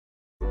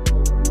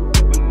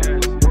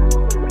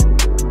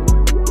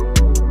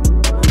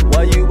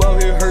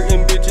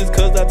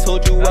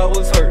told you I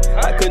was hurt.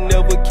 I could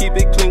never keep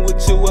it clean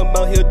with you, I'm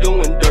out here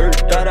doing dirt.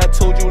 Thought I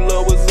told you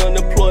love was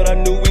unemployed, I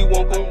knew we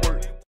won't gon'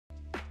 work.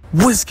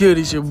 What's good?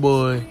 It's your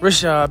boy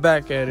Rashad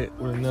back at it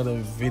with another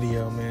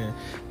video, man.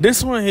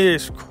 This one here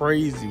is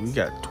crazy. We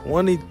got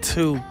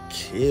 22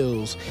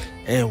 kills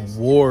in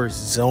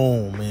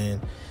Warzone, man.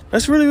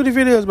 That's really what the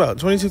video is about.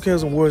 22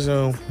 kills in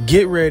Warzone.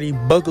 Get ready,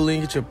 buckle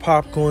in, get your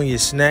popcorn, your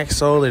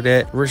snacks, all of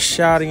that.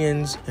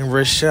 Rashadians and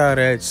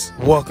Rashadettes,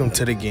 welcome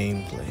to the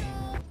gameplay.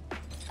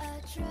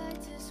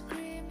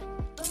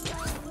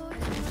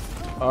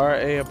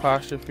 R-A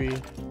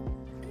apostrophe.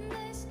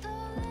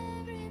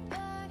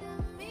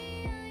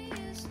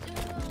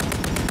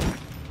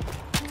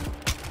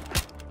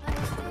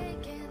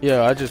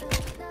 Yeah, I just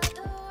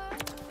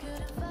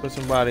put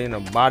somebody in a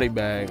body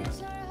bag.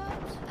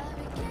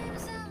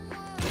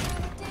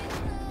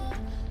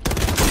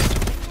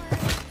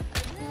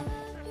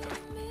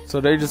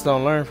 So they just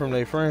don't learn from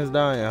their friends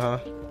dying, huh?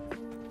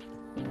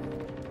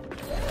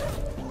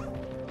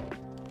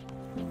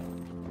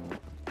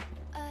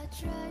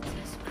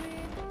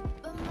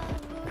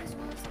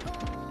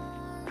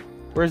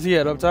 Where's he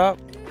at? Up top?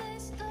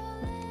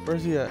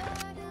 Where's he at?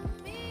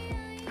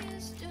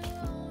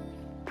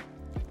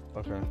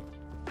 Okay.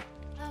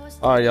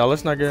 Alright, y'all,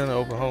 let's not get in the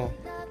open. Hold on.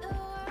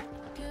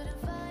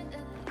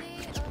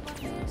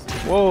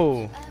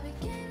 Whoa.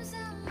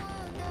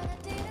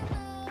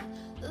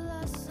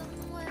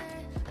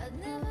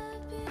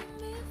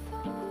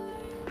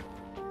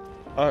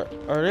 Are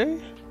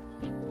they?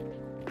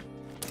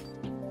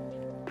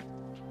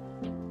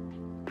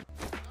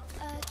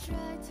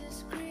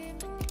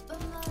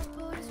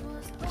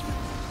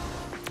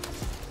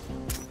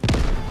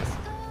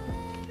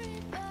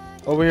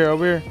 Over here,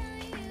 over here.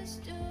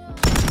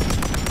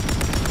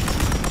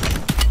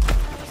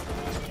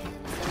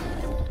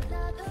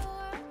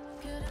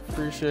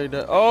 Appreciate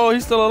that. Oh,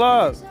 he's still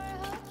alive.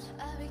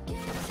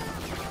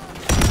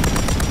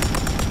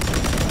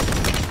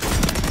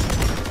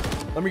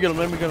 Let me get him,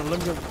 let me get him, let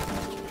me get him.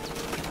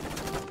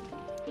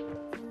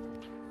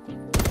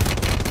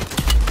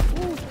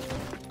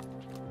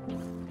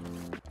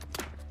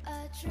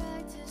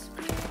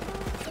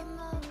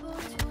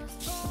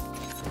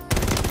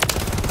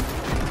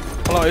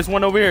 Hold on, it's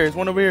one over here, it's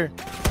one over here.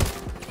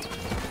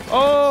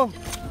 Oh!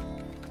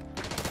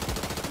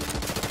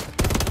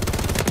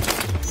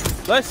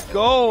 Let's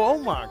go! Oh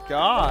my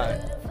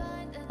god!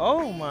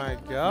 Oh my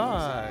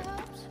god!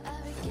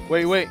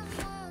 Wait, wait.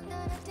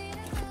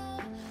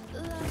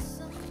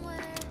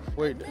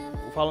 Wait,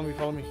 follow me,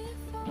 follow me.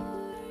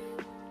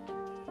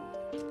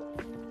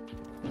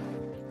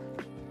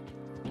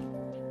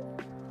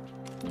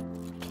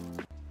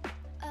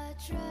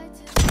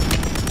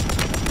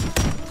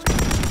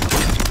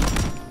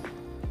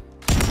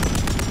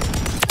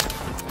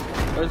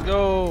 Let's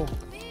go.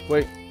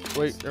 Wait,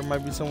 wait, there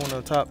might be someone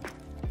on top.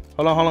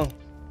 Hold on, hold on.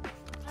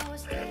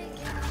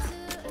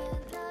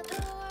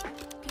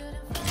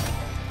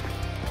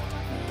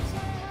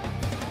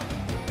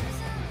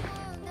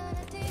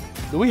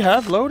 Do we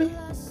have Loadie?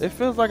 It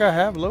feels like I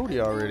have Loadie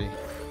already.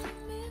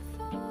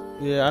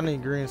 Yeah, I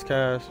need greens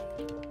cash.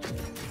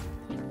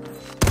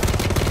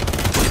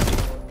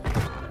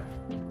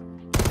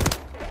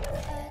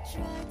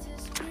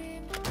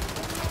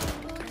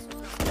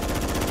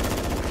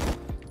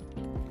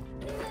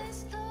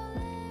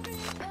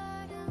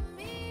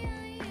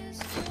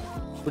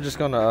 We're just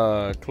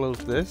gonna close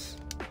this.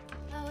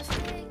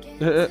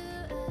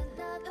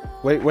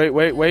 Wait, wait,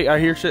 wait, wait. I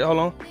hear shit. Hold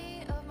on.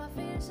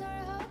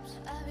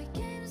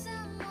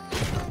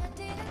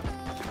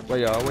 Where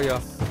y'all? Where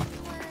y'all?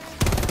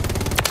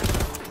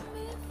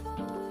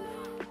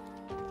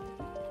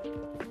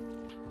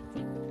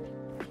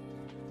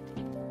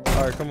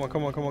 Alright, come on,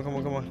 come on, come on, come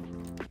on, come on.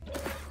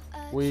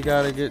 We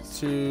gotta get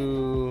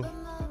to...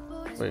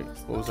 Wait,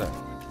 what was that?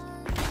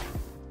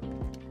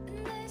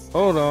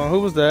 Hold on, who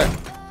was that?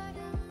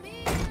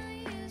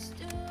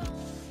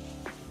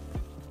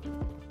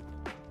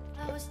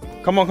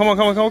 Come on, come on,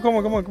 come on, come on, come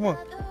on, come on, come on.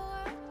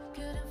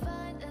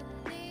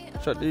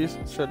 Shut these,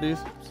 shut these.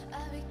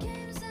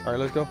 All right,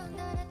 let's go.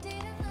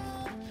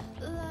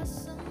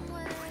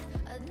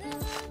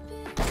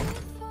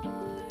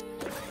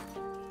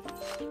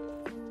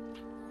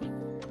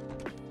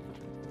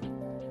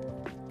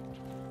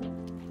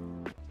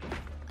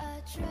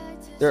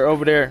 They're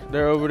over there.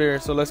 They're over there.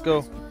 So let's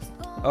go.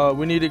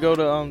 We need to go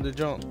to the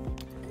jump.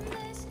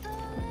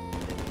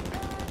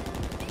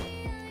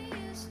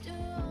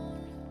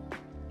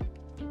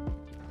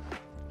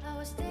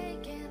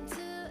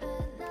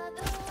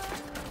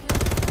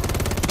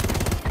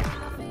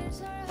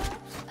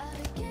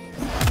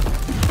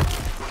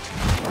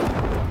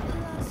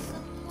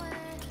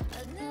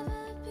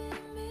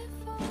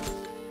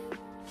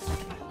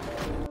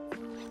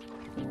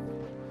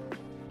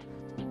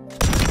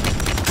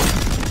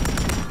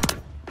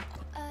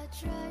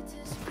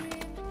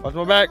 Watch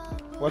my back.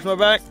 Watch my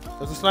back.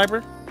 There's a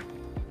sniper.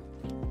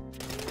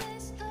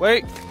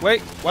 Wait,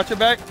 wait. Watch your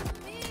back.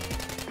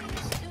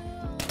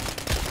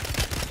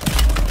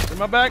 In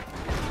my back.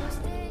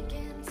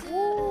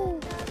 Woo.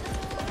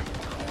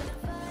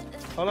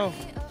 Hold on.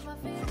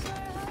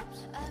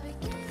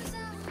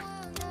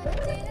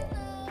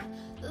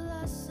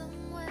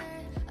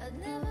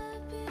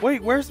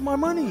 Wait, where's my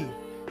money?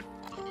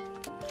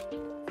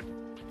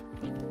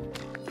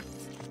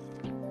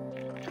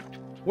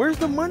 Where's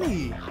the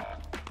money?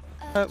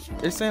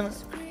 It's saying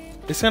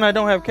I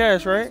don't have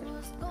cash, right?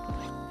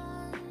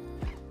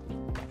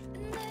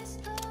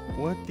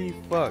 What the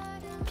fuck?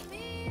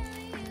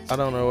 I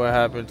don't know what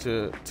happened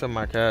to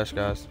my cash,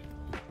 guys.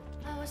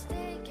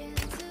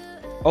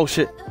 Oh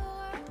shit.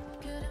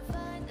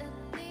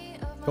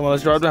 Come on,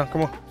 let's drive down.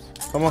 Come on.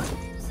 Come on.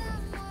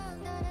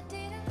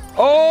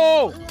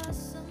 Oh!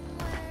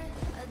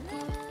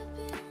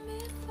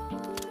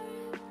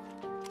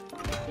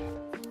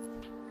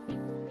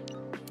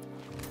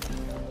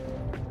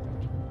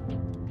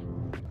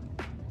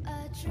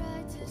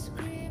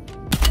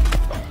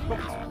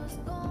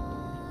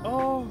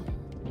 Oh.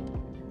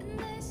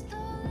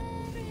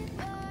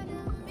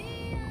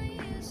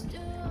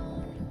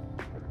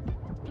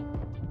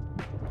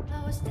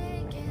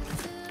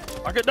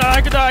 I could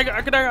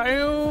die.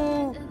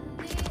 Ew.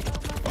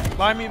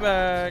 Buy me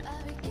back.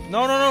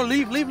 No.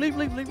 Leave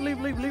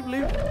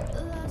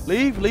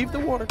the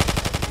water.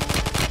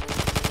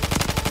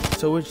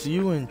 So it's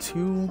you and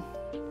two.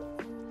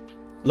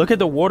 Look at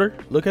the water.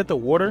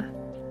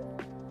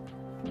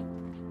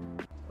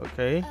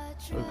 Okay.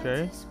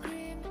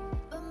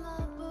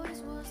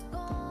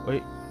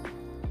 Wait.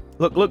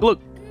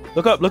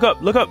 Look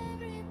up.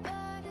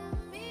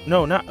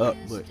 No, not up,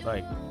 but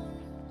like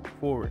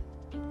forward.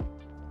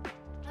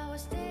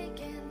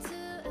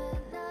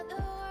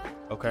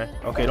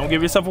 Okay, don't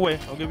give yourself away.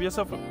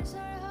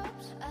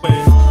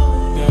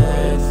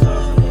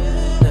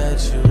 That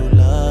you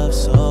love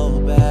so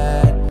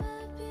bad.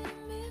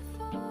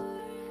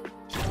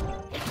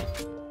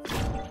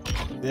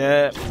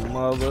 That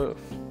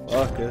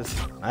motherfucker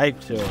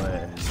sniped your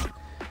ass.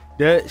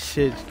 That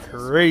shit's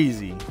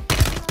crazy.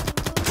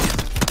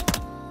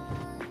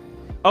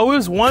 Oh, it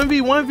was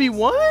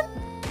 1v1v1?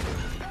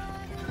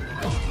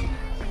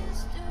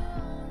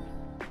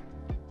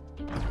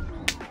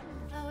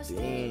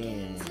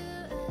 Damn.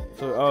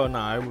 So, oh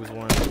nah, it was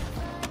one.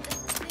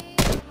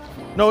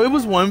 No, it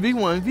was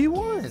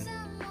 1v1v1.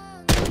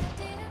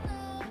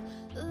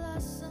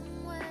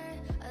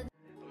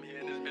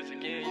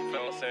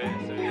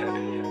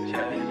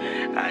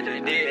 I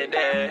just did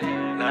that,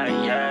 like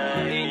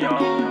yeah,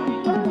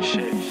 yo,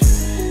 shit.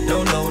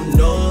 Don't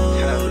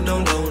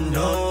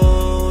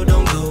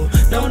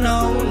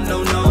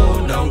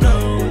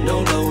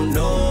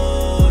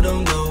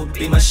go.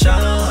 Be my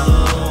shot.